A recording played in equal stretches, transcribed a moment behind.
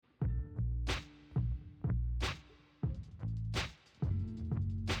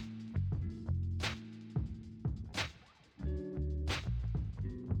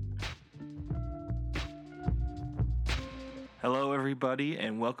Hello, everybody,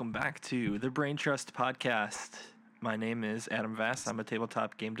 and welcome back to the Brain Trust Podcast. My name is Adam Vass. I'm a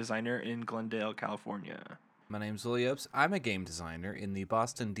tabletop game designer in Glendale, California. My name's Willie Opes. I'm a game designer in the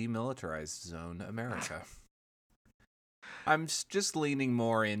Boston Demilitarized Zone, America. I'm just leaning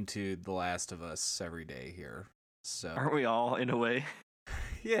more into The Last of Us every day here. So, Aren't we all, in a way?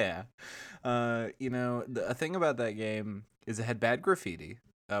 yeah. A thing about that game is it had bad graffiti.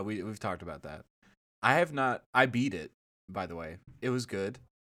 We've talked about that. I beat it, by the way. It was good.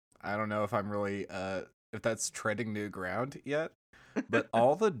 I don't know if I'm really, if that's treading new ground yet. But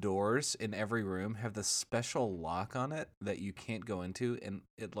all the doors in every room have this special lock on it that you can't go into, and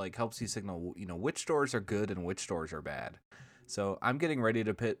it like helps you signal, which doors are good and which doors are bad. So I'm getting ready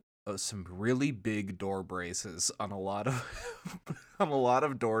to put some really big door braces on a lot of on a lot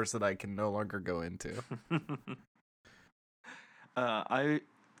of doors that I can no longer go into. I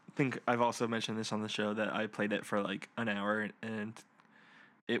think I've also mentioned this on the show that I played it for like an hour and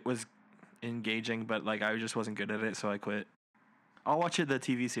it was engaging, but like I just wasn't good at it, so I quit. I'll watch the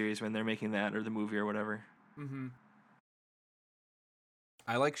TV series when they're making that or the movie or whatever. Mm-hmm.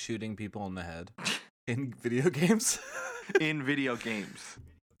 I like shooting people in the head in video games. In video games.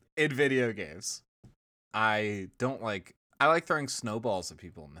 In video games. I like throwing snowballs at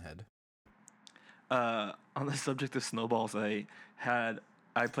people in the head. On the subject of snowballs, I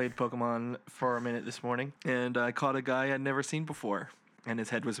played Pokemon for a minute this morning, and I caught a guy I'd never seen before, and his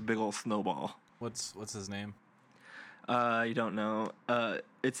head was a big old snowball. What's his name? You don't know.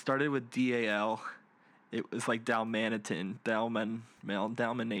 It started with DAL. It was like Dalmanitan,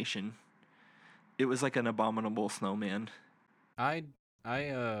 Dalmanation. It was like an abominable snowman. I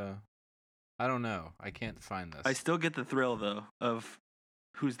don't know. I can't find this. I still get the thrill though of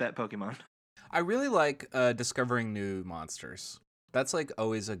who's that Pokemon. I really like discovering new monsters. That's like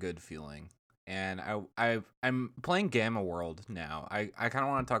always a good feeling. And I'm playing Gamma World now. I kind of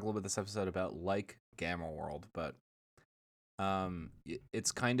want to talk a little bit this episode about like Gamma World, but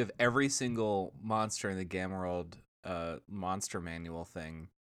it's kind of every single monster in the Gamma World monster manual thing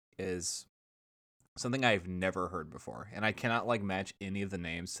is something I've never heard before, and I cannot like match any of the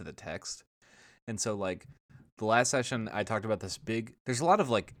names to the text. And so like the last session I talked about this there's a lot of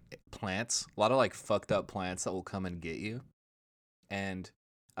like plants, a lot of like fucked up plants that will come and get you. And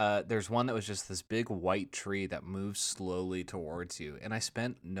there's one that was just this big white tree that moves slowly towards you. And I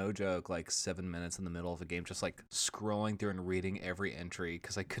spent, no joke, like 7 minutes in the middle of the game just like scrolling through and reading every entry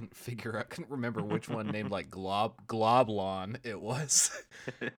because I couldn't remember which one named like Globlon it was.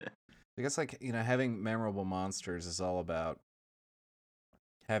 I guess like, having memorable monsters is all about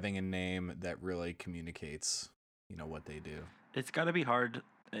having a name that really communicates, what they do. It's got to be hard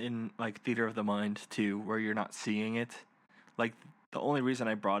in like Theater of the Mind too, where you're not seeing it. Like the only reason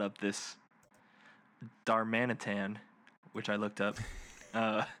I brought up this Darmanitan, which I looked up,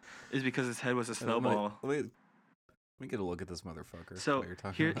 is because his head was a snowball. Let me get a look at this motherfucker. So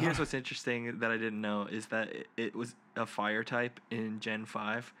here's what's interesting that I didn't know is that it was a fire type in Gen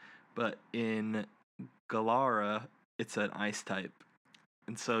 5, but in Galara, it's an ice type.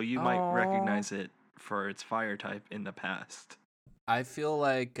 And so you might recognize it for its fire type in the past. I feel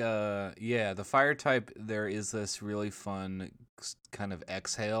like, the fire type, there is this really fun kind of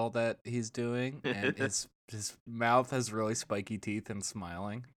exhale that he's doing, and his mouth has really spiky teeth and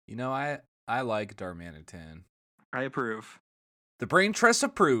smiling. I like Darmanitan. I approve. The Brain Trust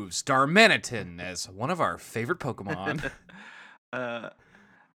approves Darmanitan as one of our favorite Pokemon.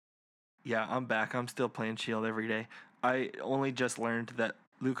 Yeah, I'm back. I'm still playing Shield every day. I only just learned that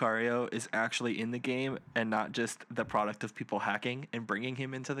Lucario is actually in the game and not just the product of people hacking and bringing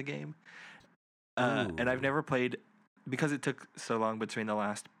him into the game. And I've never played, because it took so long between the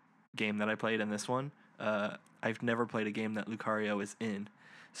last game that I played and this one, I've never played a game that Lucario is in.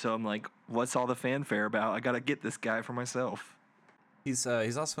 So I'm like, what's all the fanfare about? I gotta get this guy for myself. He's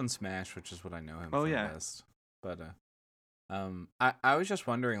also in Smash, which is what I know him Oh, from yeah. best. But I was just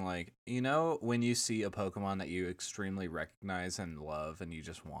wondering, like, when you see a Pokemon that you extremely recognize and love and you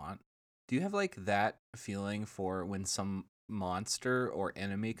just want, do you have like that feeling for when some monster or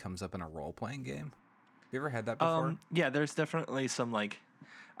enemy comes up in a role-playing game? You ever had that before? Yeah, there's definitely some like,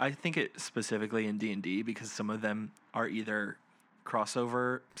 I think it specifically in D&D because some of them are either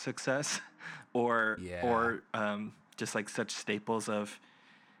crossover success or Yeah. just like such staples of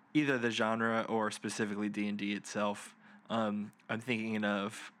either the genre or specifically D&D itself. I'm thinking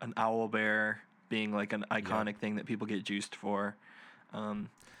of an owlbear being like an iconic thing that people get juiced for. I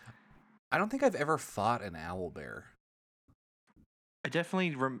don't think I've ever fought an owlbear. I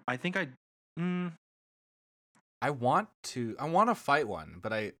definitely I think I want to fight one,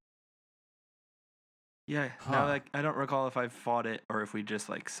 but Yeah, now Huh. that I don't recall if I fought it or if we just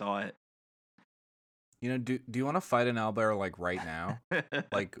like saw it. Do you want to fight an owlbear like right now?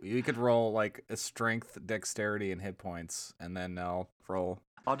 Like you could roll like a strength, dexterity, and hit points, and then I'll roll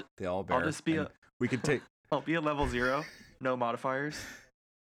I'll d- the I'll owlbear, just be and a we could take. I'll be a level 0, no modifiers.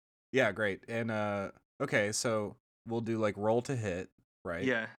 Yeah, great. And okay, so we'll do like roll to hit, right?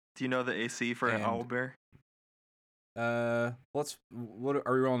 Yeah. Do you know the AC for an And owlbear? what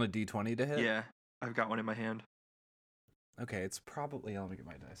are we rolling a d20 to hit? Yeah, I've got one in my hand. Okay, it's probably let me get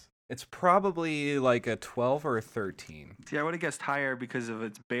my dice. It's probably like a 12 or a 13. See, I would have guessed higher because of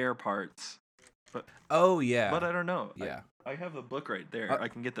its bear parts, but Oh yeah. I don't know. Yeah. I have the book right there. Uh, I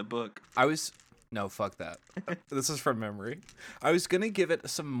can get the book. I was no, fuck that. This is from memory. I was going to give it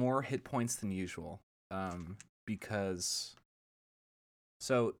some more hit points than usual. Because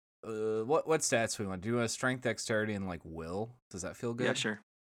what stats do we want? Do you want strength, dexterity, and like will? Does that feel good? Yeah, sure.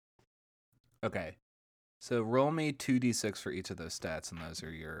 Okay. So roll me 2d6 for each of those stats, and those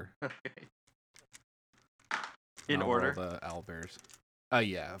are your Okay. In I'll order. roll the owlbears.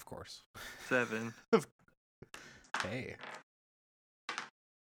 Yeah, of course. 7, Hey.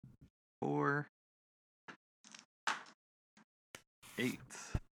 4, 8.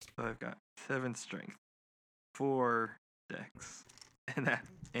 So I've got 7 strength, 4 dex,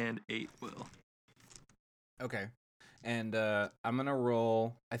 and 8 will. Okay. And I'm gonna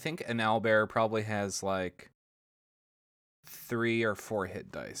roll. I think an owlbear probably has like 3 or 4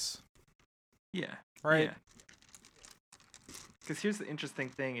 hit dice. Yeah. Right. Yeah. Because here's the interesting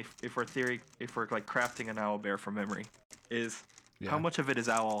thing: if we're like crafting an owl bear from memory, is how much of it is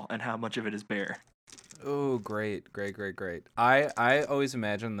owl and how much of it is bear. Oh, great. I always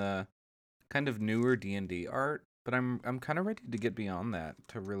imagine the kind of newer D&D art, but I'm kind of ready to get beyond that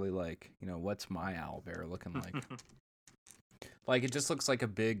to really like, what's my owl bear looking like? Like it just looks like a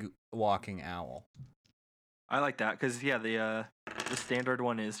big walking owl. I like that because yeah, the standard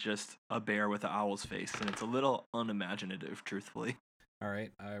one is just a bear with an owl's face, and it's a little unimaginative, truthfully. All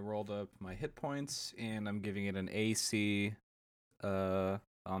right, I rolled up my hit points, and I'm giving it an AC, on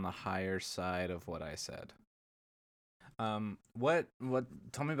the higher side of what I said. What?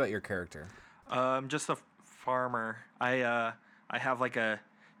 Tell me about your character. I'm just a farmer. I have like a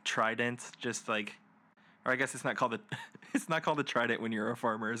trident, just like, or I guess it's not called a it's not called a trident when you're a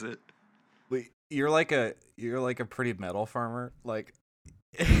farmer, is it? Wait, you're like a pretty metal farmer, like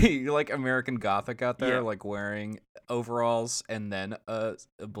you're like American Gothic out there, Yeah. like wearing overalls and then a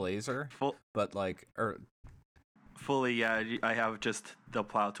blazer, Full, but like fully, yeah. I have just the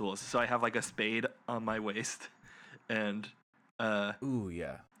plow tools. So I have like a spade on my waist, and ooh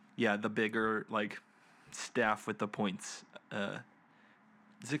yeah. yeah, the bigger like staff with the points.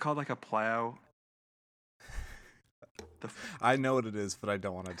 Is it called like a plow? I know what it is, but I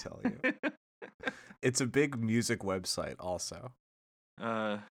don't want to tell you. It's a big music website, also.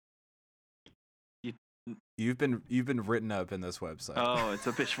 You've been written up in this website. Oh, it's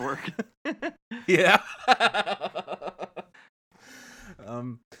a pitchfork. Yeah.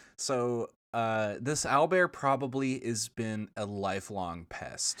 So this owlbear probably has been a lifelong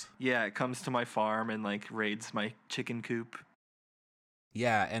pest. Yeah, it comes to my farm and like raids my chicken coop.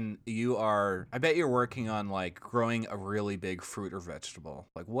 Yeah, and I bet you're working on like growing a really big fruit or vegetable.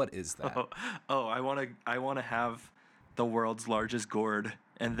 Like what is that? I want to have the world's largest gourd,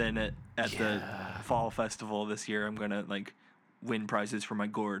 and then at the fall festival this year, I'm gonna like win prizes for my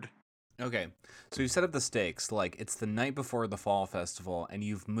gourd. Okay, so you set up the stakes, like it's the night before the fall festival, and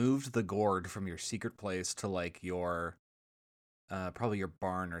you've moved the gourd from your secret place to like your, probably your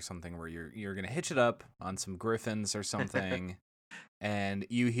barn or something, where you're gonna hitch it up on some griffins or something, and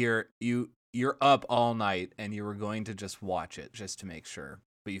you're up all night, and you were going to just watch it just to make sure,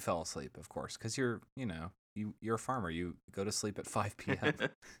 but you fell asleep, of course, because you're a farmer. You go to sleep at 5 p.m.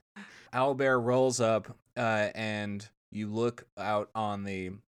 Owlbear rolls up, and you look out on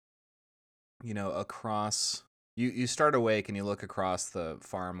the across you start awake and you look across the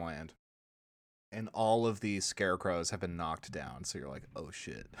farmland, and all of these scarecrows have been knocked down, so you're like, oh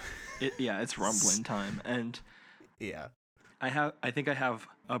shit. It's rumbling time, and Yeah. I think I have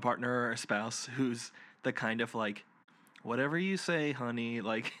a partner or a spouse who's the kind of like, whatever you say, honey,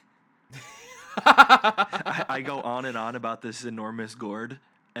 like I go on and on about this enormous gourd,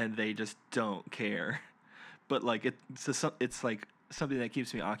 and they just don't care. But like it's like something that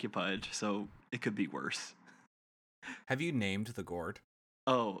keeps me occupied, so it could be worse. Have you named the gourd?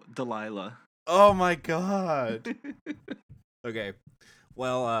 Oh, Delilah. Oh my god. Okay.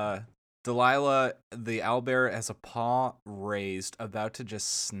 Well, Delilah, the owlbear, has a paw raised, about to just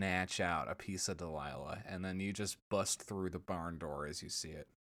snatch out a piece of Delilah, and then you just bust through the barn door as you see it.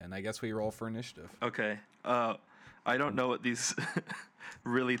 and I guess we roll for initiative. Okay. I don't know what these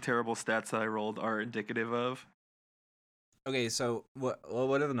really terrible stats that I rolled are indicative of. Okay, so what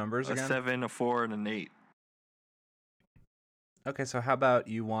are the numbers A again? 7, a 4, and an 8. Okay, so how about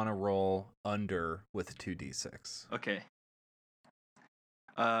you want to roll under with 2d6? Okay.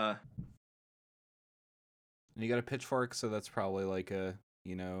 And you got a pitchfork, so that's probably like a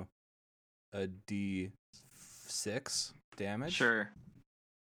d6 damage. Sure.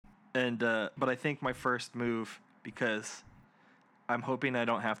 And but I think my first move, because I'm hoping I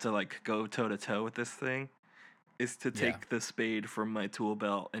don't have to like go toe to toe with this thing, is to take the spade from my tool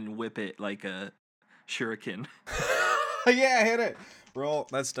belt and whip it like a shuriken. Yeah, hit it. Roll.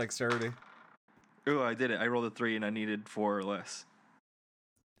 That's dexterity. Oh, I did it. I rolled a 3 and I needed 4 or less.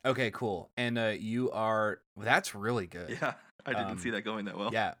 Okay, cool. And you are. That's really good. Yeah, I didn't see that going that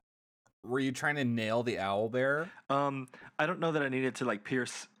well. Yeah. Were you trying to nail the owlbear? I don't know that I needed to like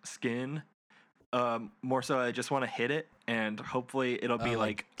pierce skin. More so, I just want to hit it, and hopefully it'll be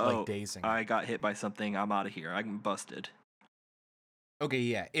like dazing. I got hit by something. I'm out of here. I'm busted. Okay,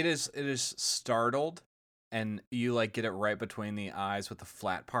 yeah. It is startled, and you like get it right between the eyes with the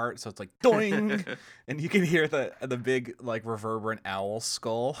flat part, so it's like doing, and you can hear the big like reverberant owl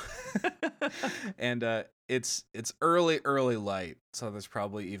skull, and it's early light, so there's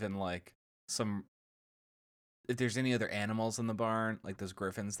probably even like some. If there's any other animals in the barn, like those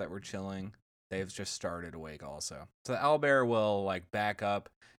griffins that were chilling, they've just started awake also. So the owlbear will like back up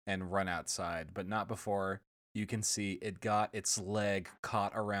and run outside, but not before you can see it got its leg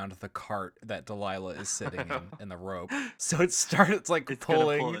caught around the cart that Delilah is sitting in the rope. So it's like it's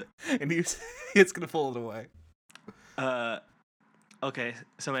pulling, and it's gonna pull it away. Okay.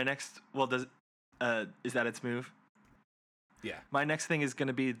 So my next, is that its move? Yeah. My next thing is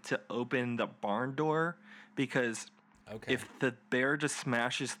gonna be to open the barn door, because if the bear just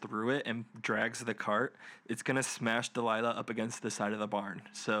smashes through it and drags the cart, it's gonna smash Delilah up against the side of the barn.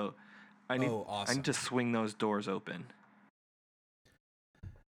 So I need to swing those doors open.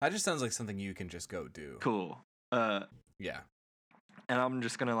 That just sounds like something you can just go do. Cool. Yeah. And I'm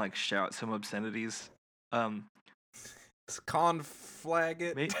just gonna like shout some obscenities. Conflag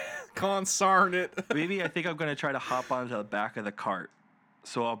it. Consarn it. Maybe I think I'm gonna try to hop onto the back of the cart.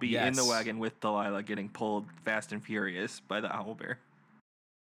 So I'll be in the wagon with Delilah getting pulled fast and furious by the owlbear.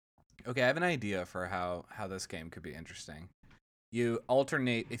 Okay, I have an idea for how this game could be interesting. You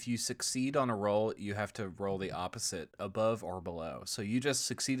alternate. If you succeed on a roll, you have to roll the opposite, above or below. So you just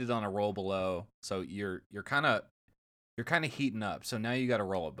succeeded on a roll below, so you're kind of heating up. So now you got to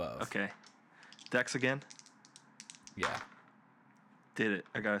roll above. Okay. Dex again? Yeah. Did it.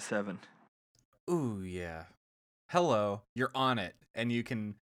 I got a 7. Ooh, yeah. Hello, you're on it, and you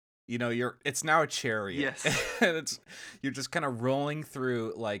can, it's now a chariot. Yes. And you're just kind of rolling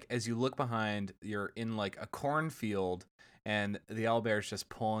through, like, as you look behind, you're in, like, a cornfield, and the owlbear's just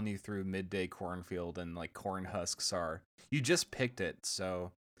pulling you through midday cornfield, and, like, corn husks are. You just picked it,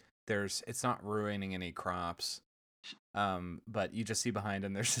 so it's not ruining any crops. But you just see behind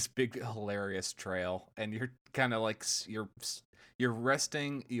him, there's this big, hilarious trail, and you're kind of, like, you're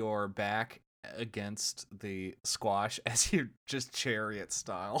resting your back against the squash as you just chariot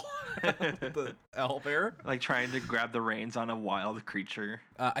style the owlbear, like trying to grab the reins on a wild creature.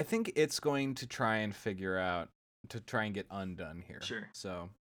 I think it's going to try and get undone here. Sure. So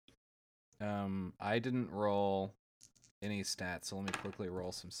I didn't roll any stats, so let me quickly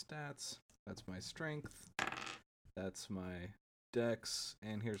roll some stats. That's my strength, that's my dex,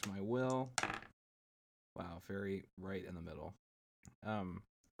 and here's my will. Wow, very right in the middle.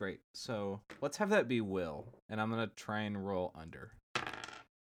 Great. So let's have that be will, and I'm gonna try and roll under.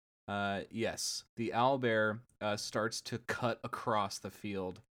 Yes, the owlbear starts to cut across the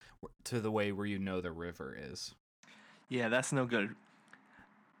field to the way where the river is. Yeah, that's no good.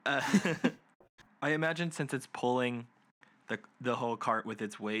 I imagine since it's pulling the whole cart with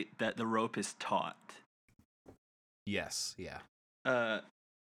its weight, that the rope is taut. Yes. Yeah.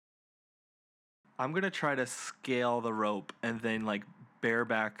 I'm gonna try to scale the rope and then like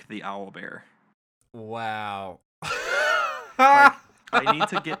bareback the owlbear. Wow. Like,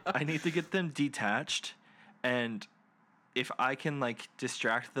 I need to get them detached, and if I can like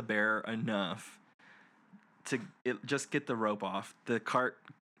distract the bear enough to just get the rope off the cart,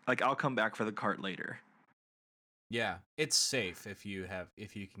 like I'll come back for the cart later. Yeah, it's safe if you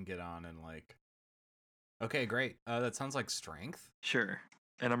can get on and like. Okay, great. That sounds like strength. Sure.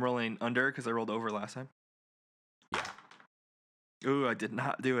 And I'm rolling under because I rolled over last time. Yeah. Ooh, I did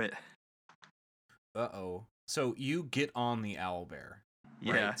not do it. Uh-oh. So you get on the owlbear.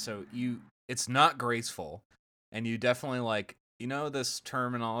 Yeah. Right? So it's not graceful, and you definitely like You know this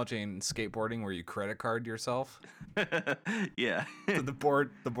terminology in skateboarding where you credit card yourself? Yeah. So the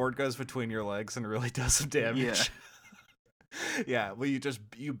board goes between your legs and really does some damage. Yeah, well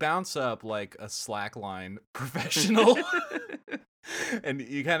you bounce up like a slackline professional. And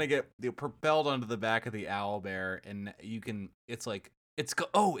you kind of get propelled onto the back of the owlbear, and it's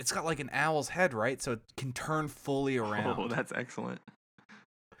got like an owl's head, right? So it can turn fully around. Oh, that's excellent.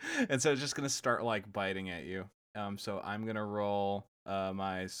 And so it's just gonna start like biting at you. So I'm gonna roll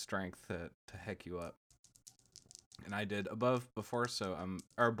my strength to heck you up. And I did above before,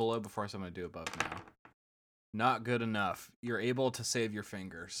 or below before, so I'm gonna do above now. Not good enough. You're able to save your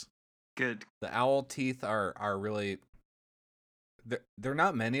fingers. Good. The owl teeth are really. They're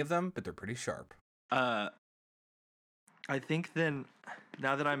not many of them, but they're pretty sharp. I think then,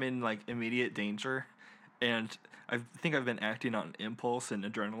 now that I'm in like immediate danger, and I think I've been acting on impulse and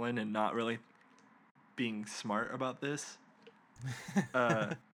adrenaline and not really being smart about this.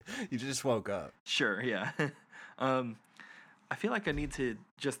 You just woke up. Sure, yeah. I feel like I need to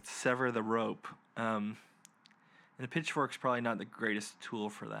just sever the rope. And a pitchfork's probably not the greatest tool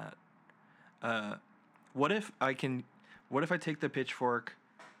for that. What if I take the pitchfork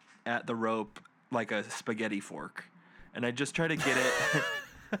at the rope like a spaghetti fork, and I just try to get it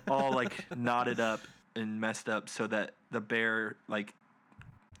all like knotted up and messed up so that the bear, like,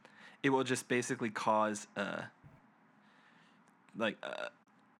 it will just basically cause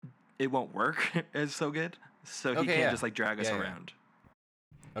it won't work as so good, so he can't just like drag us around.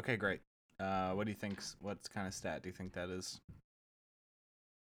 Okay, great. What do you think? What kind of stat do you think that is?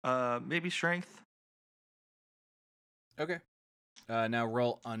 Maybe strength. Okay. Now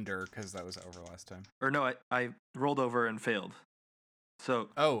roll under, because that was over last time. Or no, I rolled over and failed. So.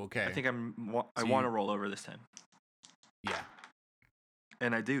 Oh, okay. I think I want to roll over this time. Yeah.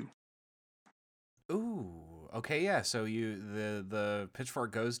 And I do. Ooh. Okay. Yeah. So the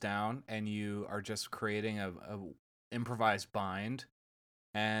pitchfork goes down, and you are just creating a improvised bind,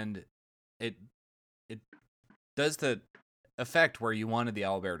 and it does the effect where you wanted the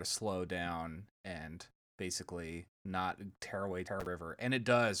owlbear to slow down and basically not tear away the river, and it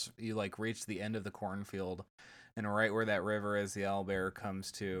does. You like reach the end of the cornfield, and right where that river is, the owlbear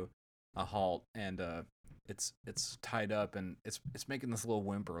comes to a halt, and it's tied up, and it's making this little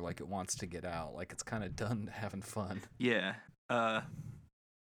whimper like it wants to get out, like it's kind of done having fun. Yeah. The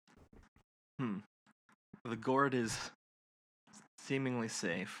gourd is seemingly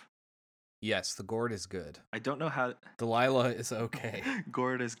safe. Yes, the gourd is good. I don't know how. Delilah is okay.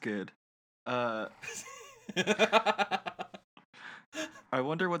 Gourd is good. I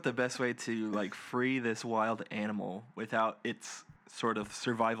wonder what the best way to like free this wild animal without its sort of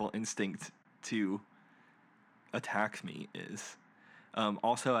survival instinct to attack me is.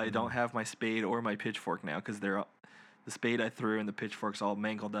 Also, I don't have my spade or my pitchfork now because the spade I threw and the pitchfork's all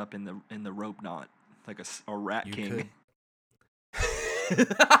mangled up in the rope knot like a rat king.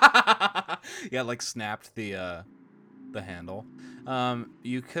 Yeah, like snapped the handle.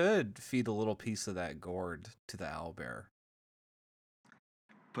 You could feed a little piece of that gourd to the owlbear.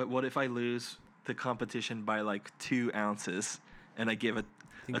 But what if I lose the competition by like 2 ounces and I give a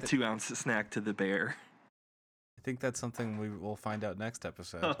 2 ounce snack to the bear? I think that's something we will find out next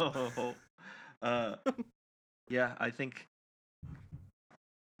episode. Yeah,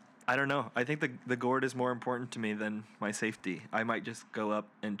 I don't know. I think the gourd is more important to me than my safety. I might just go up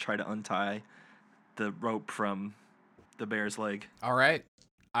and try to untie the rope from the bear's leg. All right.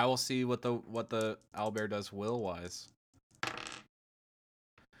 I will see what the owlbear does will-wise.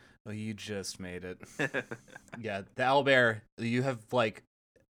 Well, you just made it. Yeah, the owlbear, you have like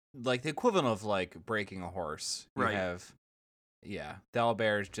the equivalent of like breaking a horse. You right. The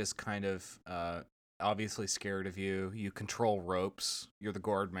owlbear is just kind of obviously scared of you. You control ropes. You're the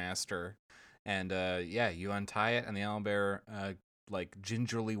gourd master. And you untie it, and the owlbear like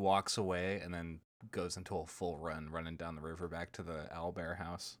gingerly walks away and then goes into a full run, running down the river back to the owlbear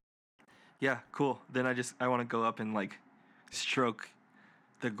house. Yeah, cool. Then I want to go up and like stroke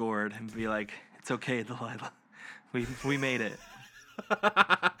the gourd and be like, "It's okay, Delilah. We made it."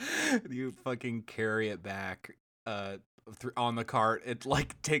 You fucking carry it back on the cart. It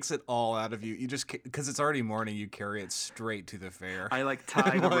like takes it all out of you. You just, because it's already morning, you carry it straight to the fair. I like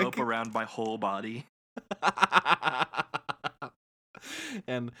tie the rope around my whole body.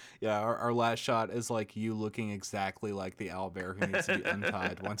 And yeah, our last shot is like you looking exactly like the owlbear who needs to be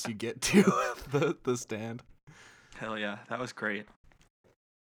untied once you get to the stand. Hell yeah, that was great.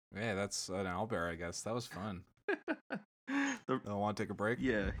 Yeah, that's an owlbear, I guess. That was fun. Want to take a break?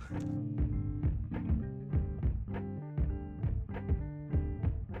 Yeah.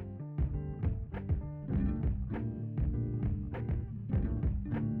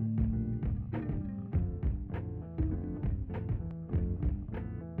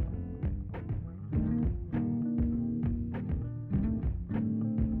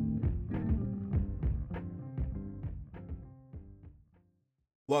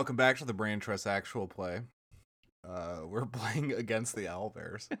 Welcome back to the Brain Trust actual play. We're playing against the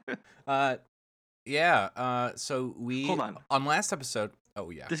Owlbears. So we Hold on. last episode. Oh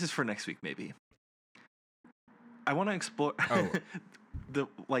yeah. This is for next week, maybe. I want to explore. Oh.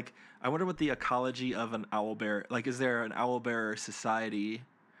 I wonder what the ecology of an owlbear. Like, is there an owlbear society?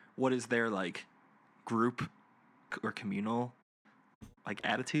 What is their like group or communal like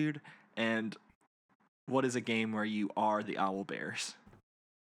attitude? And what is a game where you are the owlbears?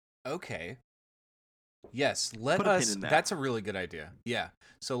 Okay. Yes, let Put a us. pin in that. That's a really good idea. Yeah.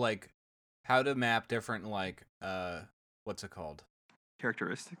 So like, how to map different like what's it called?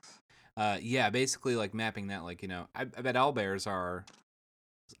 Characteristics. Yeah, basically like mapping that. Like I bet owlbears are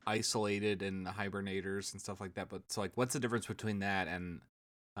isolated and hibernators and stuff like that. But so like, what's the difference between that and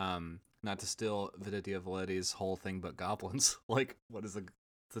not to steal Viditia Valetti's whole thing, but goblins? Like, what is the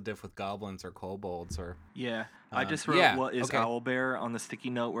diff with goblins or kobolds or? Yeah, I just wrote what is okay. owlbear on the sticky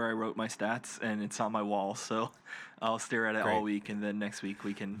note where I wrote my stats, and it's on my wall. So I'll stare at it all week, and then next week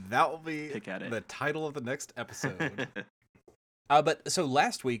we can that will be pick at it. The title of the next episode. But so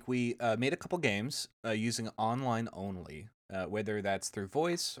last week we made a couple games using online only, whether that's through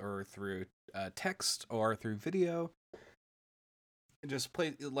voice or through text or through video. Just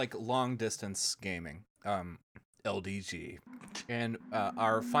play like long distance gaming, LDG, and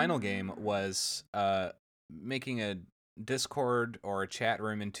our final game was making a Discord or a chat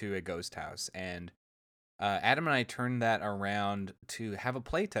room into a ghost house, and Adam and I turned that around to have a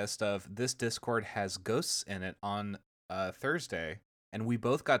playtest of this Discord has ghosts in it on Thursday, and we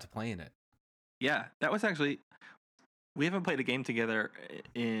both got to play in it. Yeah, that was actually. We haven't played a game together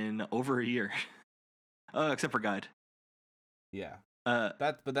in over a year, except for Guide. Yeah. But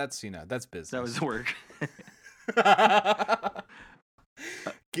that's that's business. That was work.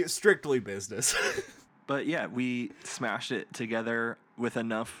 Strictly business. But yeah, we smashed it together with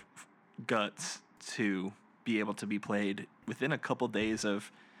enough guts to be able to be played within a couple days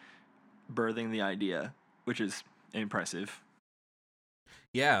of birthing the idea, which is impressive.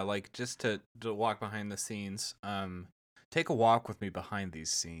 Yeah, like just to walk behind the scenes. Take a walk with me behind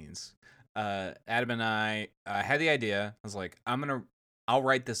these scenes. Adam and I had the idea. I was like, I'll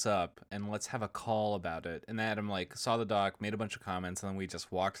write this up and let's have a call about it. And Adam like saw the doc, made a bunch of comments, and then we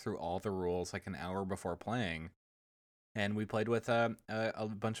just walked through all the rules like an hour before playing. And we played with a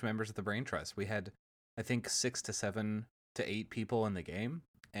bunch of members of the Brain Trust. We had, I think, 6 to 7 to 8 people in the game.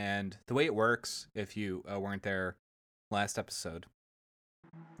 And the way it works, if you weren't there last episode,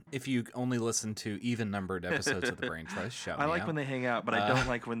 if you only listen to even-numbered episodes of the Brain Trust, shout me I like out. when they hang out, but I don't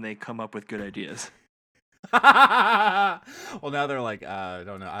like when they come up with good ideas. Well, now they're like, I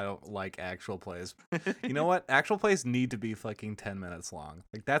don't know, I don't like actual plays. You know what? Actual plays need to be fucking 10 minutes long.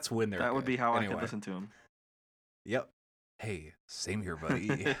 Like, that's when they're That would good. be how Anyway. I could listen to them. Yep. Hey, same here,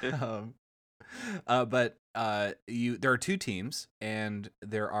 buddy. But there are 2 teams, and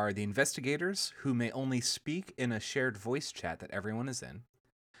there are the investigators who may only speak in a shared voice chat that everyone is in.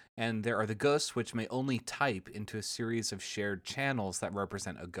 And there are the ghosts, which may only type into a series of shared channels that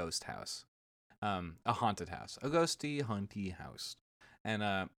represent a ghost house. A haunted house. A ghosty, haunty house. And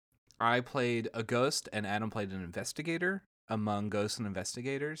I played a ghost, and Adam played an investigator among ghosts and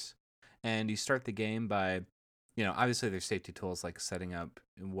investigators. And you start the game by, obviously there's safety tools like setting up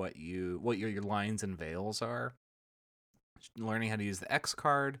what your lines and veils are, learning how to use the X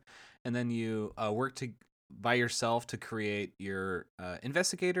card, and then you work by yourself to create your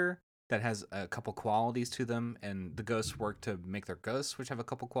investigator that has a couple qualities to them, and the ghosts work to make their ghosts, which have a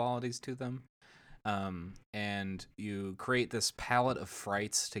couple qualities to them. And you create this palette of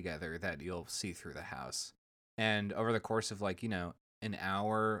frights together that you'll see through the house. And over the course of an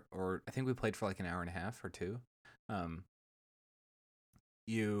hour, or I think we played for like an hour and a half or 2,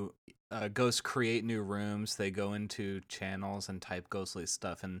 you ghosts create new rooms. They go into channels and type ghostly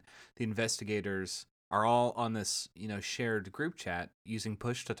stuff, and the investigators are all on this shared group chat using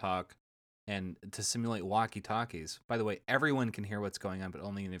push to talk and to simulate walkie-talkies. By the way, everyone can hear what's going on, but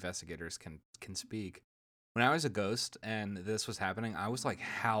only the investigators can speak. When I was a ghost and this was happening, I was like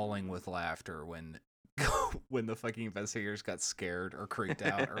howling with laughter when the fucking investigators got scared or creeped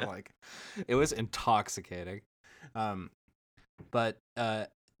out, or like it was intoxicating. But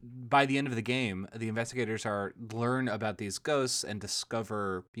by the end of the game, the investigators learn about these ghosts and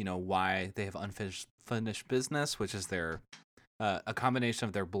discover, why they have unfinished business, which is their a combination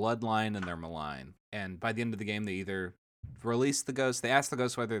of their bloodline and their malign. And by the end of the game, they either release the ghost, they ask the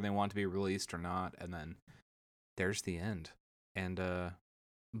ghost whether they want to be released or not, and then there's the end. And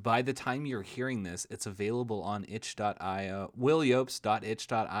by the time you're hearing this, it's available on itch.io,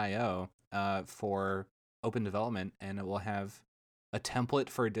 willyopes.itch.io for open development, and it will have a template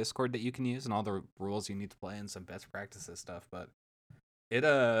for a Discord that you can use and all the rules you need to play and some best practices stuff. But it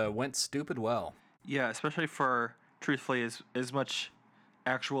went stupid well. Yeah, especially for truthfully as much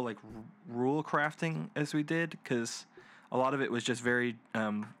actual like rule crafting as we did, because a lot of it was just very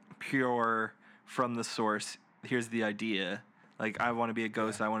pure from the source. Here's the idea. Like, I want to be a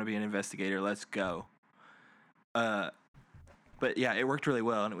ghost. Yeah. I want to be an investigator. Let's go. But yeah, it worked really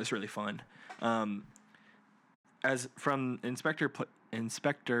well and it was really fun. As from inspector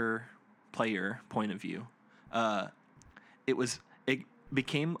player point of view, it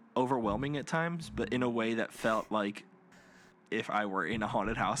became overwhelming at times, but in a way that felt like if I were in a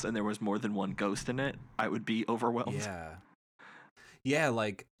haunted house and there was more than one ghost in it, I would be overwhelmed. Yeah,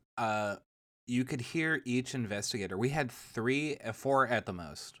 like you could hear each investigator. We had 4 at the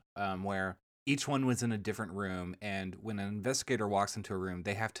most, where each one was in a different room, and when an investigator walks into a room,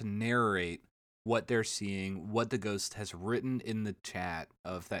 they have to narrate what they're seeing, what the ghost has written in the chat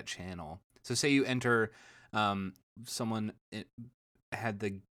of that channel. So say you enter someone had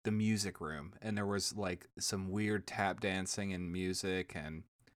the music room, and there was like some weird tap dancing and music, and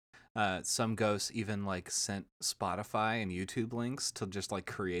some ghosts even like sent Spotify and YouTube links to just like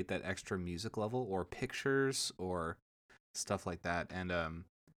create that extra music level or pictures or stuff like that. And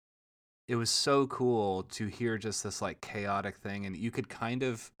it was so cool to hear just this like chaotic thing. And you could kind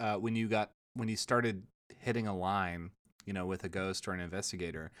of when you started hitting a line, with a ghost or an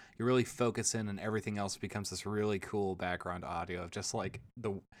investigator, you really focus in, and everything else becomes this really cool background audio of just like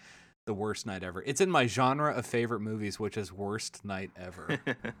the worst night ever. It's in my genre of favorite movies, which is worst night ever.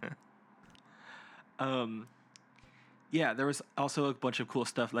 Yeah, there was also a bunch of cool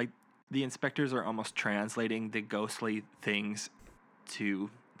stuff. Like, the inspectors are almost translating the ghostly things to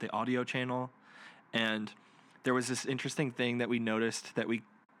the audio channel. And there was this interesting thing that we noticed that we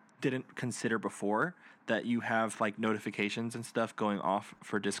didn't consider before, that you have like notifications and stuff going off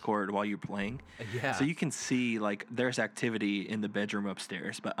for Discord while you're playing. Yeah. So you can see like there's activity in the bedroom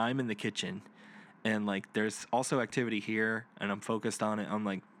upstairs, but I'm in the kitchen, and like there's also activity here, and I'm focused on it. I'm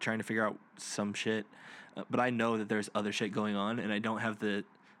like trying to figure out some shit, but I know that there's other shit going on, and I don't have the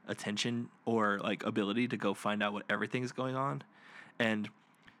attention or like ability to go find out what everything's going on. And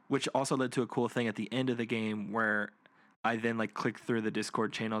which also led to a cool thing at the end of the game where I then like clicked through the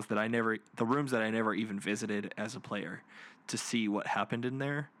Discord channels the rooms that I never even visited as a player, to see what happened in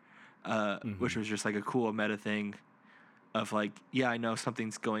there, which was just like a cool meta thing of like, yeah, I know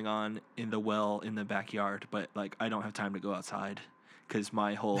something's going on in the well in the backyard, but like I don't have time to go outside because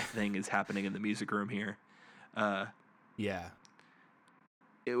my whole thing is happening in the music room here. Yeah.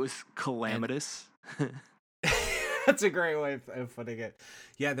 It was calamitous. That's a great way of putting it.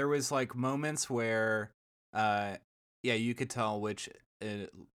 Yeah, there was like moments where you could tell which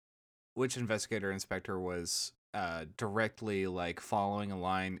investigator inspector was directly like following a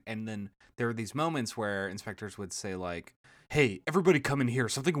line, and then there were these moments where inspectors would say like, "Hey, everybody come in here,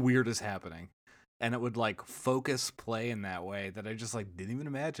 something weird is happening." And it would like focus play in that way that I just like didn't even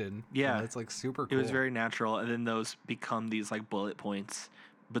imagine. Yeah, it's like super cool. It was very natural, and then those become these like bullet points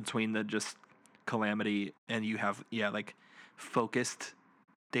between the just calamity, and you have like focused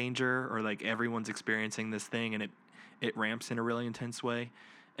danger, or like everyone's experiencing this thing, and it ramps in a really intense way.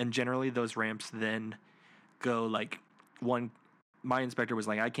 And generally those ramps then go like my inspector was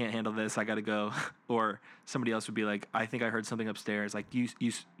like, I can't handle this, I gotta go. Or somebody else would be like, I think I heard something upstairs. Like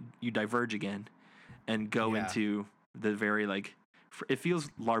you diverge again and go into the very like, it feels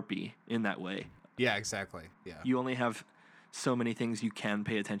LARPy in that way. Yeah, exactly. Yeah. You only have so many things you can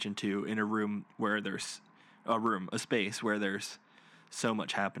pay attention to in a room where there's a space where there's so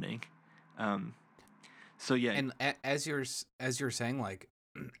much happening. So yeah. And as you're saying, like,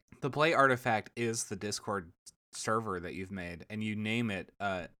 the play artifact is the Discord server that you've made, and you name it,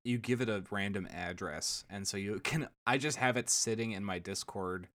 you give it a random address, and so I just have it sitting in my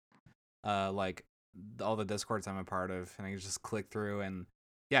Discord, like all the Discords I'm a part of, and I can just click through, and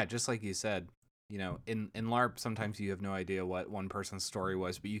yeah, just like you said, in LARP, sometimes you have no idea what one person's story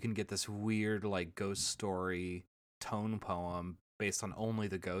was, but you can get this weird like ghost story tone poem based on only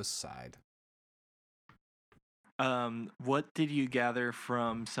the ghost side. What did you gather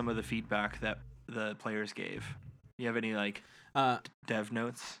from some of the feedback that the players gave? You have any like dev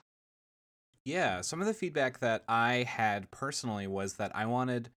notes? Yeah, some of the feedback that I had personally was that I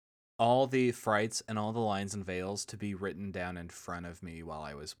wanted all the frights and all the lines and veils to be written down in front of me while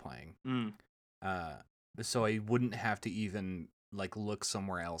I was playing. So I wouldn't have to even like look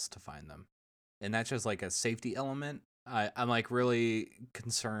somewhere else to find them. And that's just like a safety element. I'm like really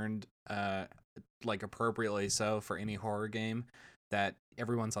concerned, like appropriately so for any horror game, that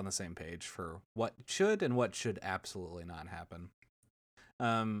everyone's on the same page for what should and what should absolutely not happen.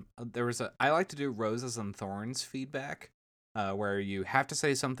 I like to do roses and thorns feedback, where you have to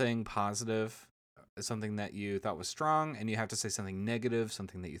say something positive, something that you thought was strong, and you have to say something negative,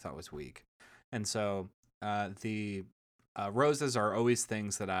 something that you thought was weak. And so the roses are always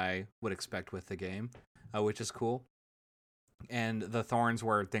things that I would expect with the game, which is cool. And the thorns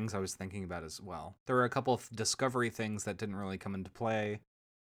were things I was thinking about as well. There were a couple of discovery things that didn't really come into play.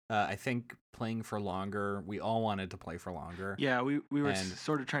 I think playing for longer, we all wanted to play for longer. Yeah, we were And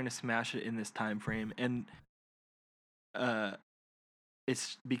sort of trying to smash it in this time frame, and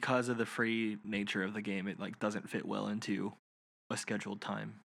it's because of the free nature of the game. It like doesn't fit well into a scheduled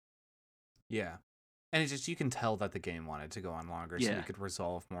time. yeah. And it's just, you can tell that the game wanted to go on longer so Yeah. you could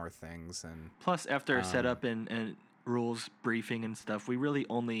resolve more things. And Plus, after setup and rules briefing and stuff, we really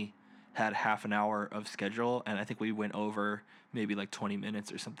only had half an hour of schedule, and I think we went over maybe like 20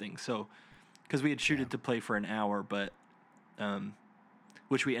 minutes or something. So, because we had shooted to play for an hour, but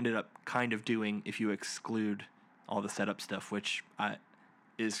which we ended up kind of doing if you exclude all the setup stuff, which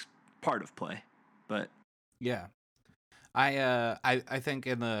is part of play. But yeah. I think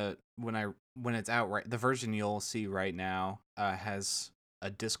in the when it's out, right, the version you'll see right now has a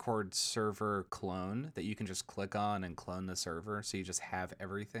Discord server clone that you can just click on and clone the server, so you just have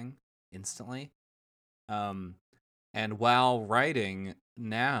everything instantly. And while writing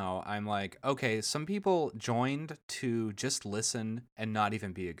now, I'm like, okay, some people joined to just listen and not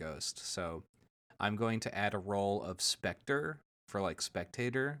even be a ghost. So I'm going to add a role of specter for like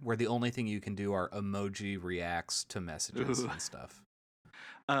spectator, where the only thing you can do are emoji reacts to messages and stuff.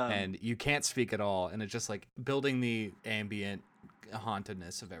 And you can't speak at all, and it's just like building the ambient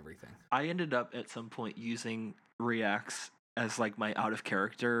hauntedness of everything. I ended up at some point using reacts as like my out of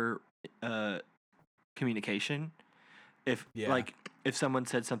character communication. If if someone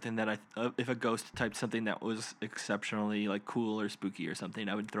said something that if a ghost typed something that was exceptionally like cool or spooky or something,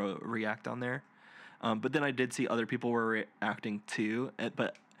 I would throw a react on there. But then I did see other people were reacting too,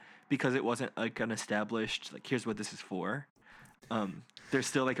 but because it wasn't like an established like here's what this is for. There's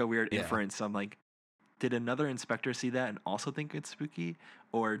still like a weird inference. I'm like, did another inspector see that and also think it's spooky,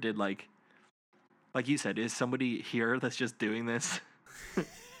 or did like you said, is somebody here that's just doing this?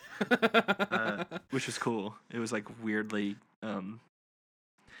 Which was cool. It was like weirdly,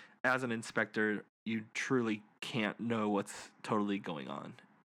 as an inspector, you truly can't know what's totally going on.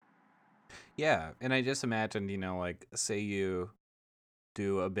 Yeah, and I just imagined, like, say you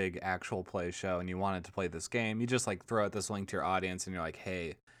do a big actual play show and you wanted to play this game, you just like throw out this link to your audience and you're like,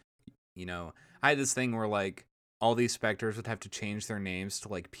 hey, I had this thing where like all these specters would have to change their names to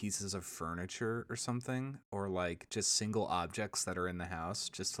like pieces of furniture or something, or like just single objects that are in the house,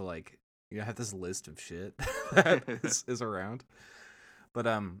 just to like have this list of shit that is around. But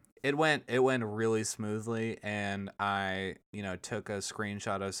it went really smoothly, and I took a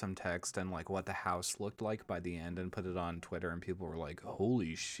screenshot of some text and like what the house looked like by the end and put it on Twitter, and people were like,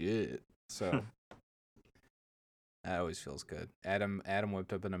 holy shit. So that always feels good. Adam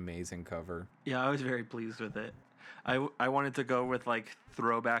whipped up an amazing cover. Yeah, I was very pleased with it. I wanted to go with like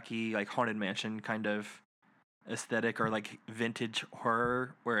throwbacky, like Haunted Mansion kind of aesthetic, or like vintage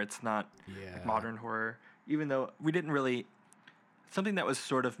horror where it's not like modern horror. Even though we didn't really, something that was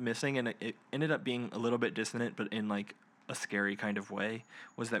sort of missing, and it ended up being a little bit dissonant, but in like a scary kind of way,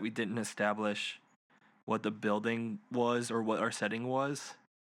 was that we didn't establish what the building was or what our setting was.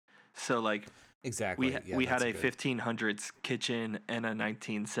 So like exactly, we had a 1500s kitchen and a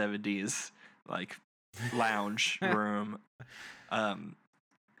 1970s like lounge room,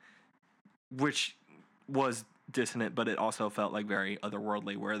 which was dissonant, but it also felt like very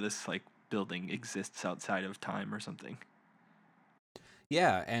otherworldly, where this like building exists outside of time or something.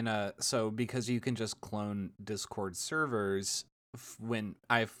 Yeah, and so because you can just clone Discord servers, when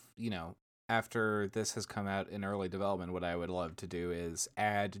after this has come out in early development, what I would love to do is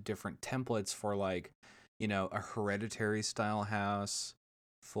add different templates for like, a hereditary style house,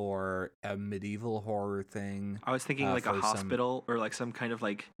 for a medieval horror thing. I was thinking like a hospital or like some kind of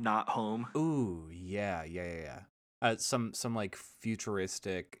like not home. Ooh, yeah. Some like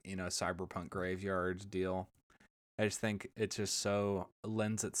futuristic, cyberpunk graveyard deal. I just think it just so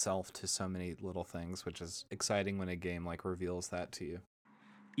lends itself to so many little things, which is exciting when a game like reveals that to you.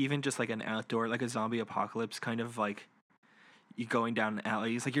 Even just like an outdoor, like a zombie apocalypse kind of like you going down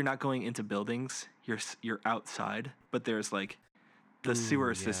alleys. Like you're not going into buildings, you're outside, but there's like the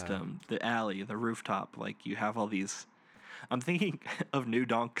sewer system, the alley, the rooftop. Like you have all these. I'm thinking of New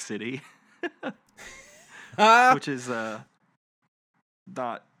Donk City, which is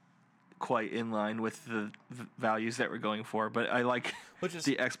not quite in line with the values that we're going for, but I like Which is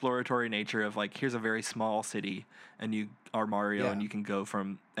the exploratory nature of like, here's a very small city and you are Mario yeah, and you can go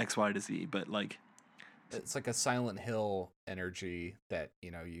from X, Y to Z, but like, it's like a Silent Hill energy that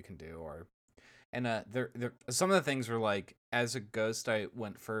you can do. Or and there some of the things were like, as a ghost, I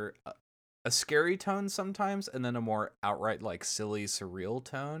went for a scary tone sometimes, and then a more outright like silly surreal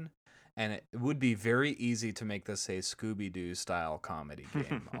tone. And it would be very easy to make this a Scooby-Doo style comedy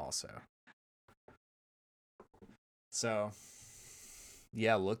game also. So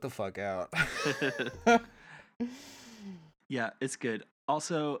yeah, look the fuck out. yeah, it's good.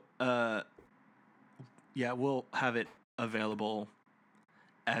 Also, yeah, we'll have it available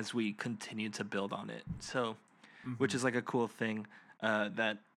as we continue to build on it. So, which is like a cool thing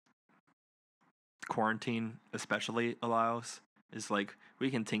that quarantine especially allows, is like we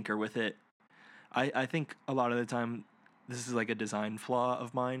can tinker with it. I think a lot of the time this is like a design flaw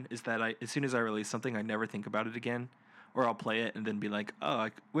of mine, is that as soon as I release something, I never think about it again, or I'll play it and then be like, oh,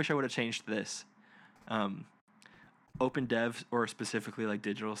 I wish I would have changed this. Open dev, or specifically like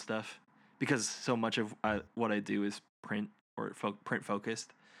digital stuff, because so much of what I do is print or print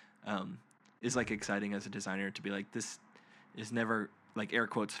focused, is like exciting as a designer to be like, this is never like air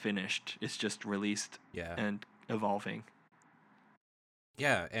quotes finished. It's just released Yeah. and evolving.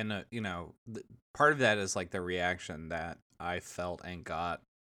 Yeah, and part of that is like the reaction that I felt and got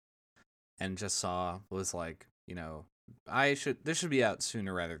and just saw was like, this should be out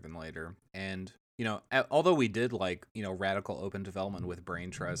sooner rather than later. And although we did like radical open development with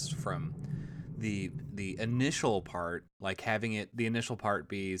Brain Trust from the initial part, like having the initial part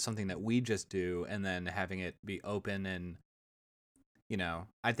be something that we just do, and then having it be open, and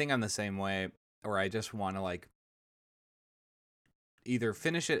I think I'm the same way, or I just want to like either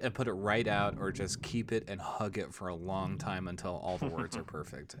finish it and put it right out, or just keep it and hug it for a long time until all the words are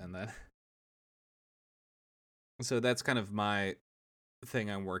perfect. And then so that's kind of my thing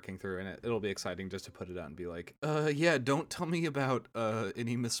I'm working through, and it'll be exciting just to put it out and be like, yeah, don't tell me about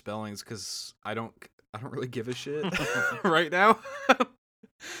any misspellings, because I don't really give a shit right now.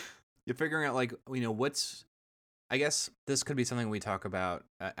 You're figuring out like, what's, I guess this could be something we talk about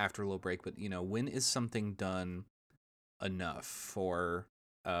after a little break, but when is something done enough for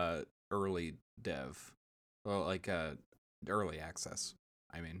early dev, well, like early access,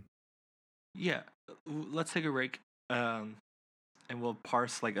 I mean. Yeah, let's take a break, and we'll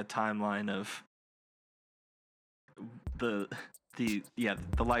parse like a timeline of the the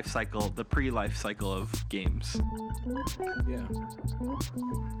life cycle, the pre-life cycle of games. Yeah.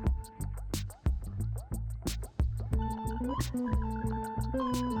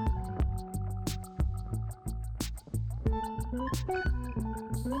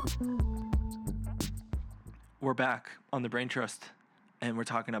 We're back on the Brain Trust, and we're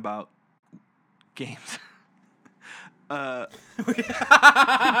talking about games. What?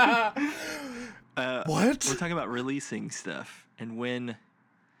 We're talking about releasing stuff, and when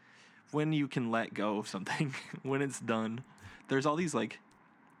you can let go of something, when it's done. There's all these like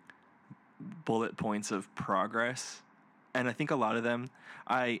bullet points of progress, and I think a lot of them,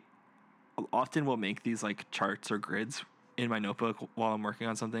 I often will make these like charts or grids in my notebook while I'm working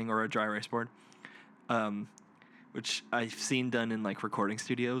on something, or a dry erase board, which I've seen done in like recording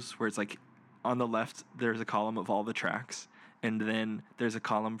studios, where it's like on the left there's a column of all the tracks, and then there's a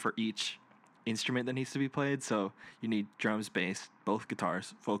column for each instrument that needs to be played. So you need drums, bass, both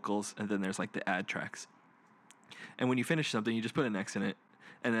guitars, vocals, and then there's like the add tracks. And when you finish something, you just put an X in it,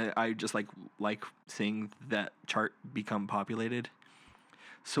 and I just like seeing that chart become populated.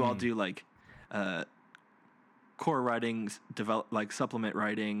 So I'll do like core writing, like supplement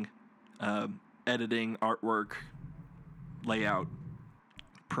writing, editing, artwork, layout,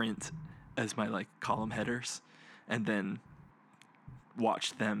 print as my like column headers, and then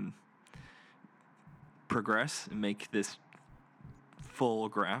watch them progress and make this full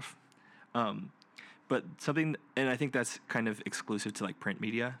graph. But something, and I think that's kind of exclusive to like print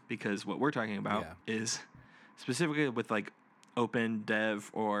media, because what we're talking about is specifically with like open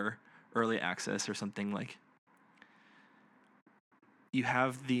dev or early access or something, like you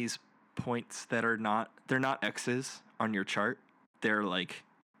have these points that they're not X's on your chart. They're like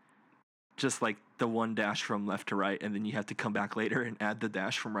just like the one dash from left to right, and then you have to come back later and add the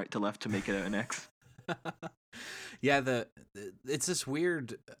dash from right to left to make it an X. Yeah, it's this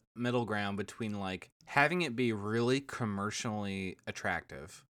weird middle ground between like having it be really commercially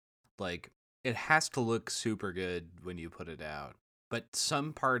attractive, like it has to look super good when you put it out, but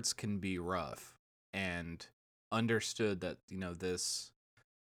some parts can be rough, and understood that this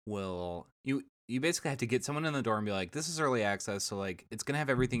will you basically have to get someone in the door and be like, this is early access, so like it's gonna have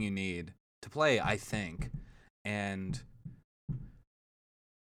everything you need to play, I think. And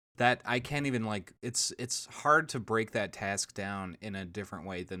that I can't even like it's hard to break that task down in a different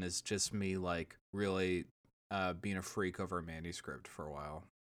way than is just me like really being a freak over a manuscript for a while.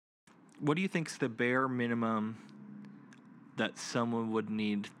 What do you think's the bare minimum that someone would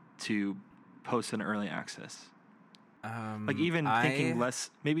need to post an early access? Like even thinking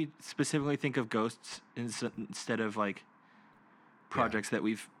less, maybe specifically think of ghosts instead of like projects that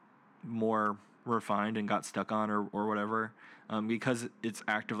we've more refined and got stuck on or whatever, because it's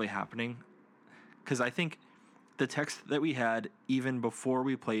actively happening. Because I think the text that we had even before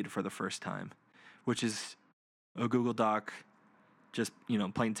we played for the first time, which is a Google Doc, just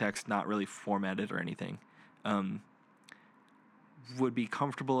plain text, not really formatted or anything, would be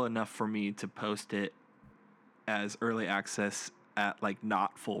comfortable enough for me to post it as early access at like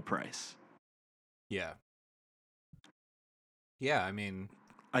not full price. Yeah. Yeah, I mean,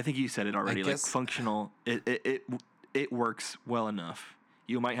 I think you said it already. Like functional, it works well enough.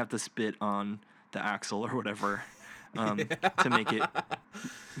 You might have to spit on the axle or whatever to make it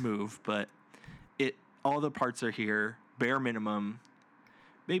move, but all the parts are here. Bare minimum,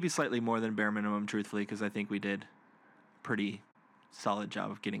 maybe slightly more than bare minimum, truthfully, because I think we did a pretty solid job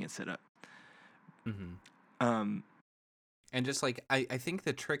of getting it set up. Mm-hmm. And just like I think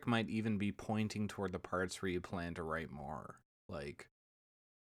the trick might even be pointing toward the parts where you plan to write more. Like,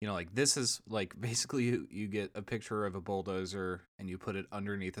 like this is like basically you get a picture of a bulldozer and you put it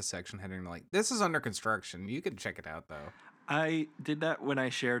underneath a section heading like, this is under construction. You can check it out though. I did that when I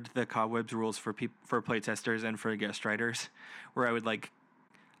shared the Cobwebs rules for playtesters and for guest writers, where I would like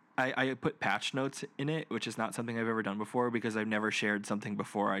I put patch notes in it, which is not something I've ever done before because I've never shared something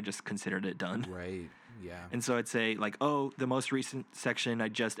before. I just considered it done. Right. Yeah. And so I'd say like, oh, the most recent section I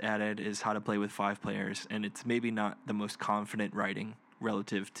just added is how to play with 5 players, and it's maybe not the most confident writing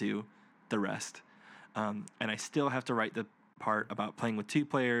relative to the rest. And I still have to write the part about playing with 2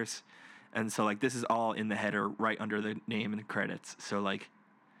 players. And so, like, this is all in the header right under the name and the credits. So, like,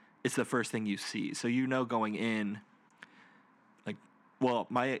 it's the first thing you see. So, going in, like, well,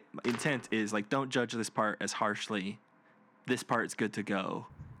 my intent is, like, don't judge this part as harshly. This part's good to go.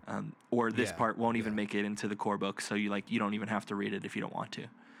 Or this part won't even make it into the core book. So, you don't even have to read it if you don't want to.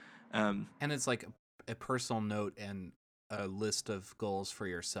 And it's like a personal note and a list of goals for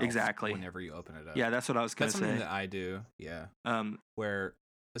yourself. Exactly. Whenever you open it up. Yeah, that's what I was going to say. That's something that I do. Yeah. Where...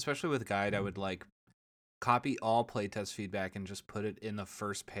 especially with Guide, I would like copy all playtest feedback and just put it in the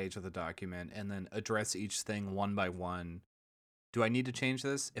first page of the document and then address each thing one by one. Do I need to change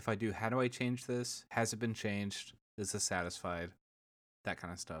this? If I do, how do I change this? Has it been changed? Is this satisfied? That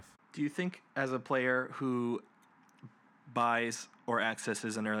kind of stuff. Do you think as a player who buys or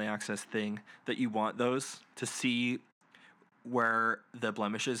accesses an early access thing that you want those to see where the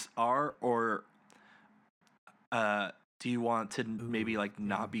blemishes are, or do you want to maybe like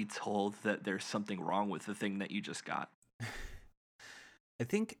not be told that there's something wrong with the thing that you just got? I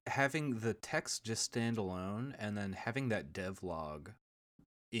think having the text just stand alone and then having that devlog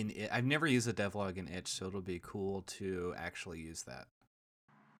in it. I've never used a devlog in itch, so it'll be cool to actually use that.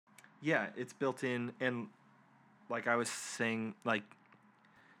 Yeah, it's built in, and like I was saying, like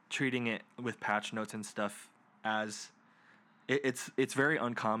treating it with patch notes and stuff as it's very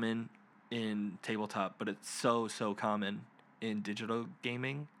uncommon in tabletop, but it's so common in digital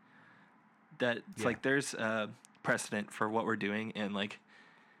gaming that it's like there's a precedent for what we're doing, and like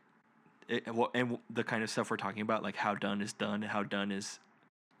and the kind of stuff we're talking about, like how done is done, how done is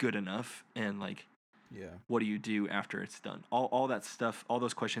good enough, and like what do you do after it's done? All that stuff, all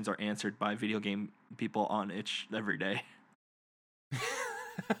those questions are answered by video game people on itch every day.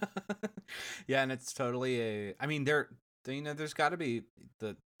 Yeah, and it's totally I mean, there's got to be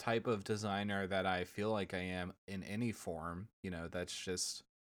the type of designer that I feel like I am in any form, that's just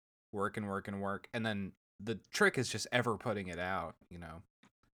work, and then the trick is just ever putting it out,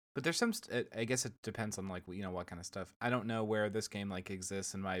 But there's some I guess it depends on like what kind of stuff. I don't know where this game like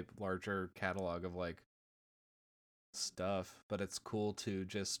exists in my larger catalog of like stuff, but it's cool to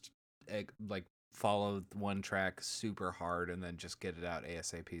just like follow one track super hard and then just get it out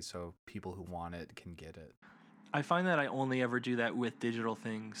ASAP so people who want it can get it. I find that I only ever do that with digital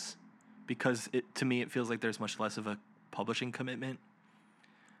things because to me it feels like there's much less of a publishing commitment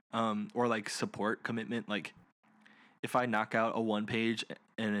or like support commitment. Like if I knock out a 1 page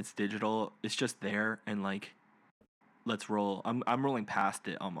and it's digital, it's just there and like let's roll. I'm rolling past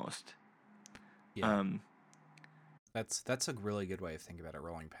it almost. Yeah. That's a really good way of thinking about it,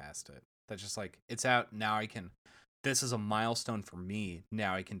 rolling past it. That's just like it's out now. I can this is a milestone for me.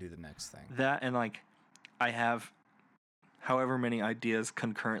 Now I can do the next thing. That, and like I have however many ideas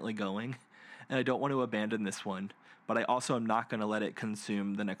concurrently going, and I don't want to abandon this one, but I also am not going to let it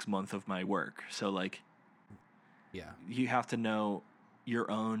consume the next month of my work. So like, Yeah. you have to know your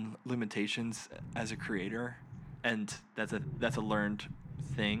own limitations as a creator, and that's a learned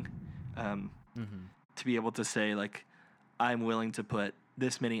thing. To be able to say like, I'm willing to put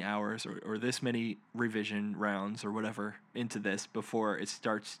this many hours or this many revision rounds or whatever into this before it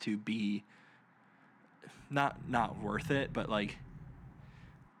starts to be not worth it, but like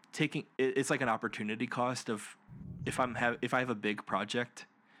it's like an opportunity cost of if I have a big project,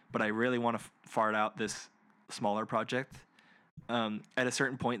 but I really want to fart out this smaller project. At a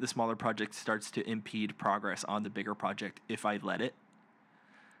certain point, the smaller project starts to impede progress on the bigger project if I let it.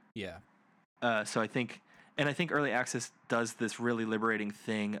 Yeah. So I think early access does this really liberating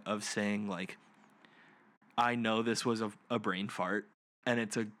thing of saying like, I know this was a brain fart, and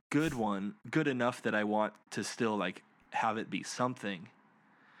it's a good one, good enough that I want to still like have it be something.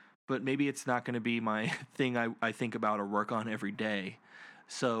 But maybe it's not going to be my thing I think about or work on every day.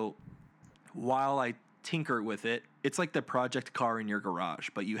 So while I tinker with it, it's like the project car in your garage,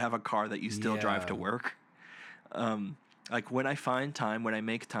 but you have a car that you still drive to work. Like when I find time, when I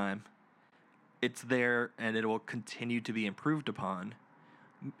make time, it's there and it will continue to be improved upon.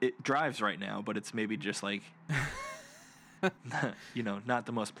 It drives right now, but it's maybe just like, not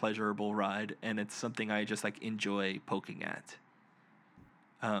the most pleasurable ride, and it's something I just like enjoy poking at.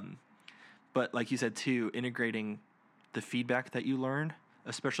 But like you said too, integrating the feedback that you learn,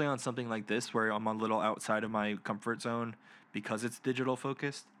 especially on something like this where I'm a little outside of my comfort zone because it's digital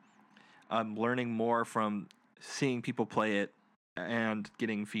focused. I'm learning more from seeing people play it and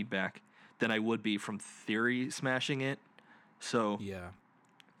getting feedback than I would be from theory smashing it. So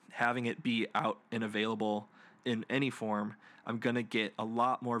having it be out and available in any form, I'm going to get a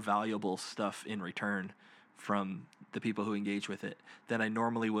lot more valuable stuff in return from the people who engage with it than I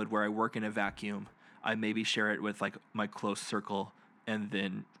normally would where I work in a vacuum. I maybe share it with like my close circle and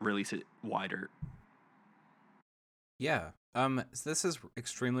then release it wider. Yeah. So this is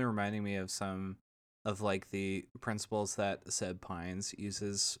extremely reminding me of some of like the principles that Seb Pines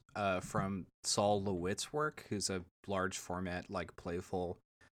uses from Saul LeWitt's work, who's a large format, like playful,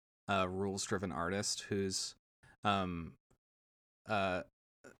 rules driven artist who's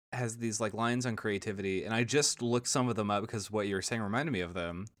has these like lines on creativity, and I just looked some of them up because what you were saying reminded me of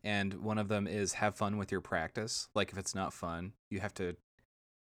them. And one of them is have fun with your practice. Like if it's not fun, you have to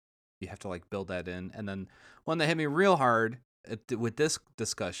like build that in. And then one that hit me real hard with this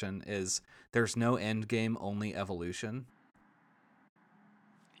discussion is there's no end game, only evolution.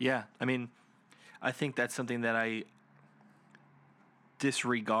 Yeah, I mean, I think that's something that I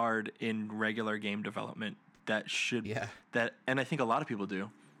disregard in regular game development and I think a lot of people do.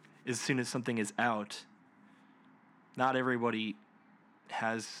 As soon as something is out, not everybody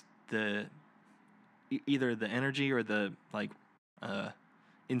has either the energy or the like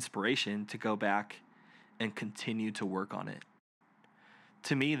inspiration to go back and continue to work on it.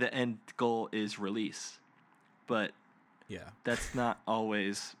 To me, the end goal is release, but that's not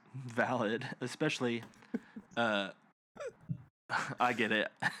always valid, especially I get it.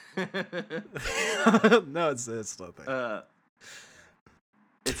 No, it's nothing.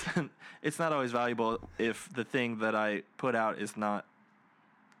 It's not always valuable if the thing that I put out is not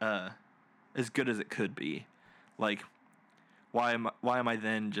as good as it could be. Like, why am I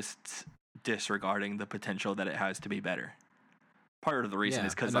then just disregarding the potential that it has to be better? Part of the reason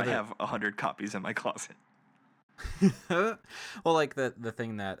is because I have 100 copies in my closet. Well, like the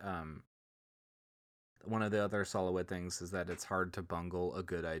thing that one of the other Solid things is that it's hard to bungle a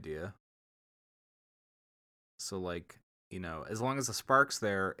good idea. So like, as long as the spark's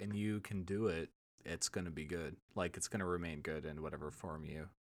there and you can do it, it's going to be good. Like it's going to remain good in whatever form you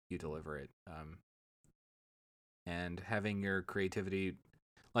deliver it. And having your creativity,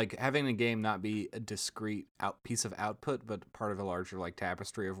 like having a game not be a discrete piece of output, but part of a larger like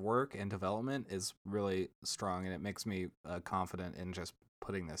tapestry of work and development is really strong, and it makes me confident in just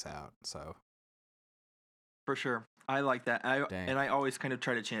putting this out. So for sure, I like that. I always kind of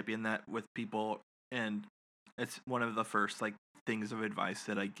try to champion that with people, and it's one of the first like things of advice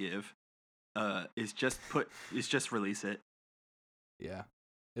that I give. Is just release it. Yeah,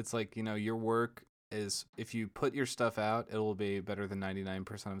 it's like your work is, if you put your stuff out, it will be better than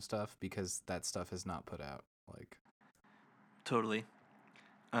 99% of stuff because that stuff is not put out. Like totally.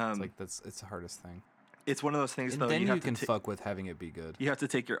 It's like it's the hardest thing. It's one of those things, and though. Then you can fuck with having it be good. You have to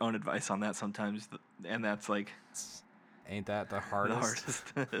take your own advice on that sometimes, and that's like, ain't that the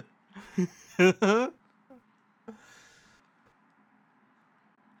hardest? The hardest.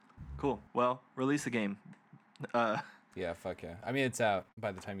 Cool. Well, release the game. Uh, Yeah, fuck yeah. I mean, it's out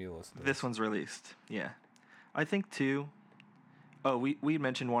by the time you listen to this one's released. Yeah. I think too. Oh, we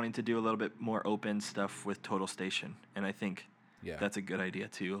mentioned wanting to do a little bit more open stuff with Total Station, and I think Yeah. that's a good idea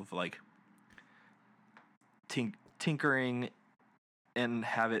too. Of like tinkering and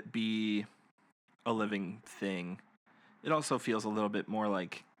have it be a living thing. It also feels a little bit more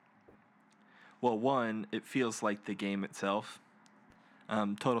like. Well, one, it feels like the game itself.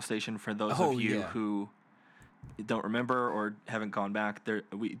 Total Station, for those Oh, of you yeah. who don't remember or haven't gone back, there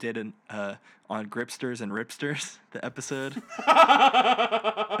we did an on Gripsters and Ripsters, the episode,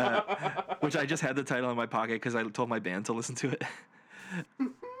 which I just had the title in my pocket because I told my band to listen to it.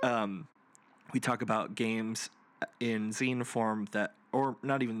 We talk about games in zine form that, or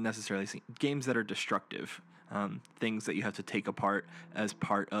not even necessarily zine, games that are destructive, things that you have to take apart as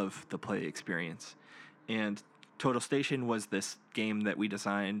part of the play experience. And Total Station was this game that we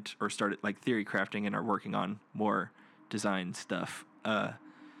designed or started like theory crafting and are working on more design stuff,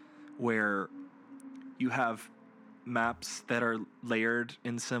 where you have maps that are layered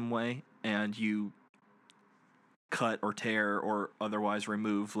in some way and you cut or tear or otherwise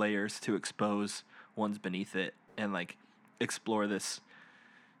remove layers to expose ones beneath it and like explore this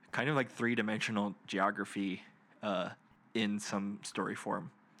kind of like three-dimensional geography in some story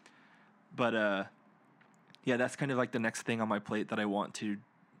form. But yeah, that's kind of like the next thing on my plate that I want to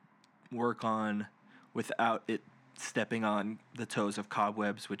work on without it stepping on the toes of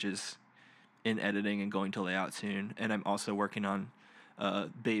Cobwebs, which is in editing and going to layout soon. And I'm also working on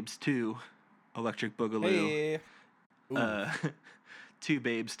Babes 2, Electric Boogaloo. Hey. Two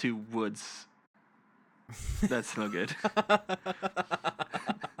Babes, Two Woods. That's no good.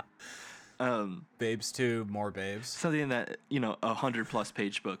 Babes 2, more babes. Something that, 100+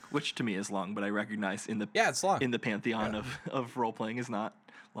 page book, which to me is long, but I recognize in the it's long. in the pantheon of role playing is not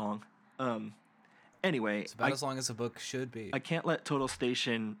long. Anyway, It's about as long as a book should be. I can't let Total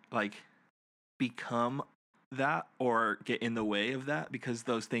Station like become that or get in the way of that, because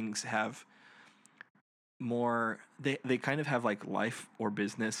those things have more they kind of have like life or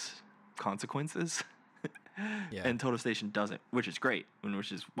business consequences. Yeah. And Total Station doesn't, which is great, and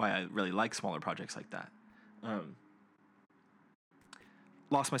which is why I really like smaller projects like that.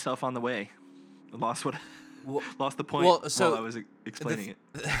 Lost myself on the way. Lost the point while I was explaining it.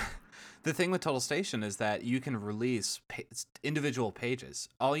 The thing with Total Station is that you can release individual pages.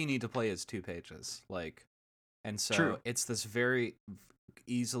 All you need to play is 2 pages, and so True. It's this very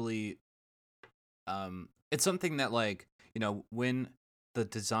easily. It's something that when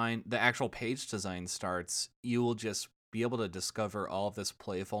the actual page design starts, you will just be able to discover all of this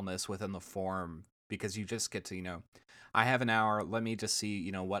playfulness within the form, because you just get to, I have an hour, let me just see,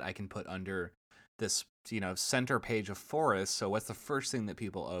 what I can put under this, center page of forest. So what's the first thing that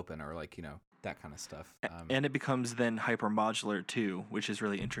people open, or that kind of stuff. And it becomes then hyper modular too, which is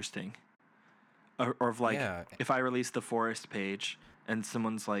really interesting. Or if I release the forest page and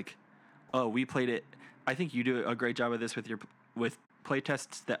someone's like, "Oh, we played it." I think you do a great job of this with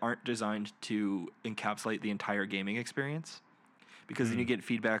playtests that aren't designed to encapsulate the entire gaming experience, because then you get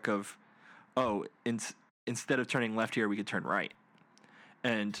feedback of, "Oh, instead of turning left here, we could turn right."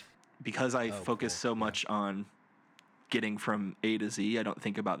 And because I focus so much on getting from A to Z, I don't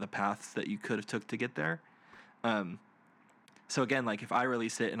think about the paths that you could have took to get there. So again, like if I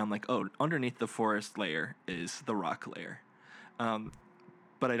release it and I'm like, "Oh, underneath the forest layer is the rock layer,"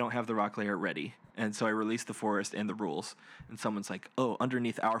 but I don't have the rock layer ready. And so I release the forest and the rules, and someone's like, "Oh,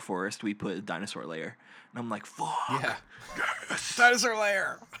 underneath our forest, we put a dinosaur layer." And I'm like, "Fuck. Yeah. Yes. Dinosaur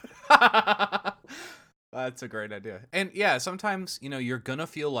layer." That's a great idea. And yeah, sometimes, you're going to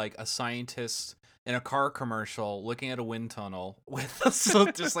feel like a scientist in a car commercial looking at a wind tunnel with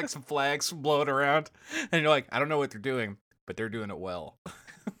just like some flags blowing around. And you're like, I don't know what they're doing, but they're doing it well.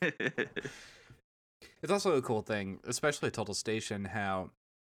 It's also a cool thing, especially at Total Station, how,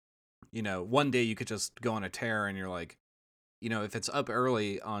 one day you could just go on a tear and you're like, if it's up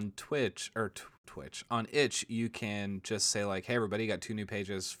early on Twitch on itch, you can just say like, "Hey everybody, got 2 new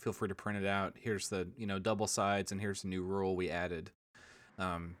pages, feel free to print it out. Here's the, double sides, and here's the new rule we added."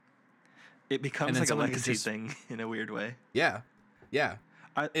 It becomes like a legacy thing in a weird way. Yeah.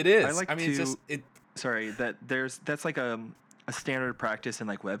 It is. I like sorry, that's like a standard practice in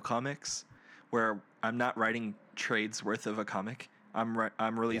like webcomics, where I'm not writing trades worth of a comic.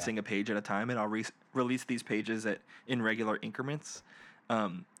 I'm releasing a page at a time, and I'll release these pages in regular increments.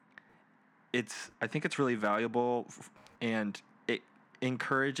 I think it's really valuable, and it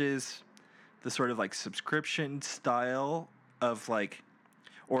encourages the sort of like subscription style of like,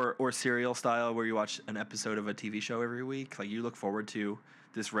 or serial style, where you watch an episode of a TV show every week. Like you look forward to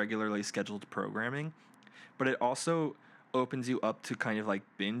this regularly scheduled programming, but it also opens you up to kind of like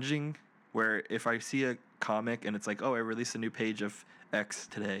binging, where if I see a comic and it's like, oh, I released a new page of X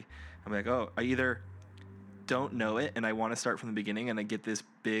today, I'm like, oh, I either don't know it and I want to start from the beginning and I get this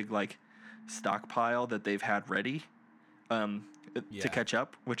big like stockpile that they've had ready to catch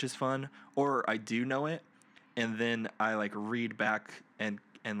up, which is fun, or I do know it and then I like read back and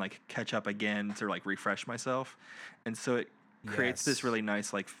like catch up again to like refresh myself, and so it creates this really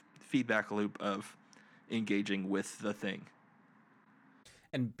nice like feedback loop of engaging with the thing.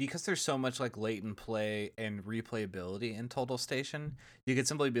 And because there's so much like latent play and replayability in Total Station, you could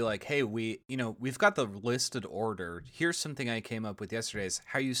simply be like, hey, we've got the listed order. Here's something I came up with yesterday, is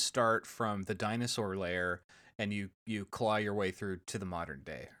how you start from the dinosaur layer and you claw your way through to the modern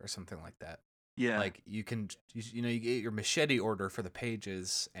day or something like that. Yeah. Like you get your machete order for the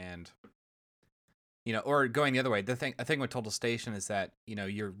pages, and or going the other way. A thing with Total Station is that,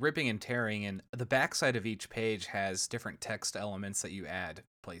 you're ripping and tearing, and the backside of each page has different text elements that you add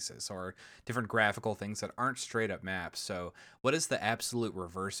places, or different graphical things that aren't straight up maps. So what is the absolute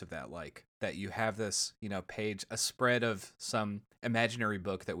reverse of that like? That you have this, page, a spread of some imaginary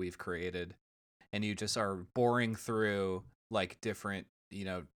book that we've created, and you just are boring through like different,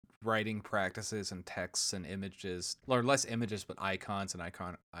 writing practices and texts and images, or less images, but icons and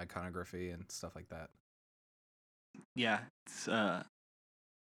iconography and stuff like that. Yeah, it's I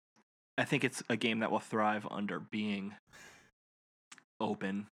think it's a game that will thrive under being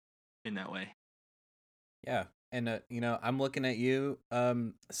open in that way. Yeah, and I'm looking at you,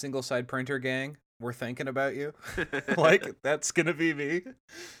 single side printer gang. We're thinking about you. Like that's gonna be me.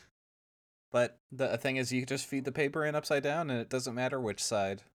 But the thing is, you just feed the paper in upside down, and it doesn't matter which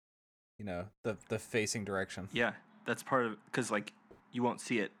side. The facing direction. Yeah, that's part of, because like you won't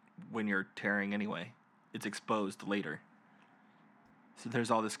see it when you're tearing anyway. It's exposed later. So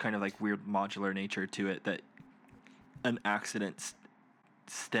there's all this kind of like weird modular nature to it that an accident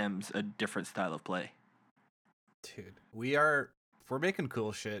stems a different style of play. Dude, we're making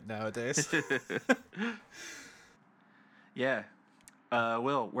cool shit nowadays. Yeah.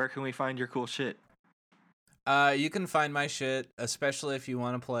 Will, where can we find your cool shit? You can find my shit, especially if you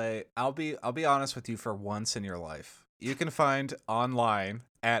want to play. I'll be honest with you for once in your life. You can find online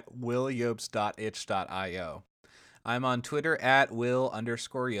at willyopes.itch.io. I'm on Twitter at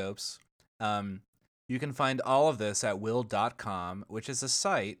will_yopes. You can find all of this at will.com, which is a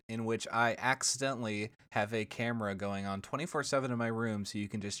site in which I accidentally have a camera going on 24/7 in my room, so you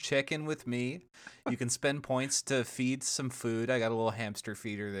can just check in with me. You can spend points to feed some food. I got a little hamster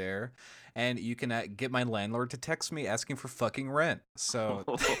feeder there. And you can get my landlord to text me asking for fucking rent. So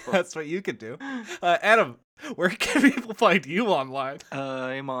that's what you could do. Adam, where can people find you online?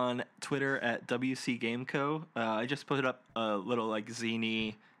 I'm on Twitter at WCGameCo. I just put up a little like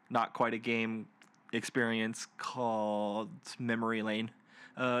zine, not quite a game experience called Memory Lane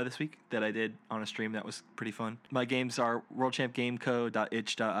this week that I did on a stream that was pretty fun. My games are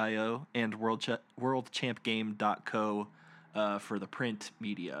worldchampgameco.itch.io and worldchampgame.co for the print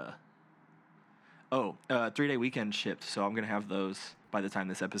media. 3-day weekend shipped, so I'm going to have those by the time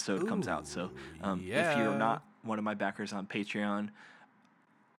this episode comes out. So if you're not one of my backers on Patreon,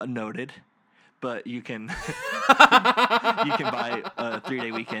 noted, but you can you can buy a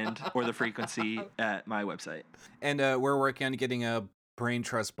 3-day weekend or the frequency at my website. And we're working on getting a Brain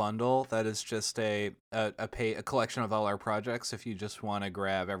Trust bundle that is just a collection of all our projects if you just want to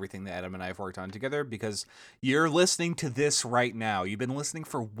grab everything that Adam and I have worked on together, because you're listening to this right now. You've been listening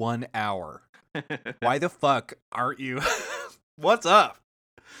for 1 hour. Why the fuck aren't you? What's up?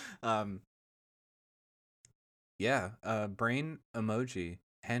 Brain emoji,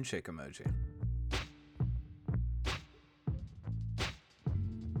 handshake emoji.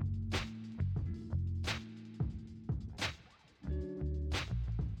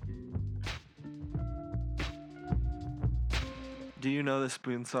 Do you know the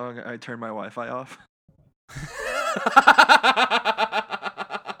Spoon song, I Turned My Wi-Fi Off?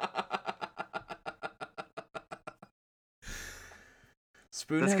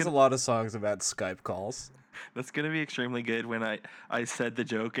 Spoon has a lot of songs about Skype calls. That's going to be extremely good when I said the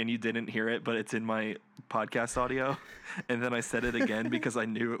joke and you didn't hear it, but it's in my podcast audio. And then I said it again because I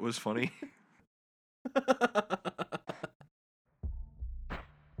knew it was funny.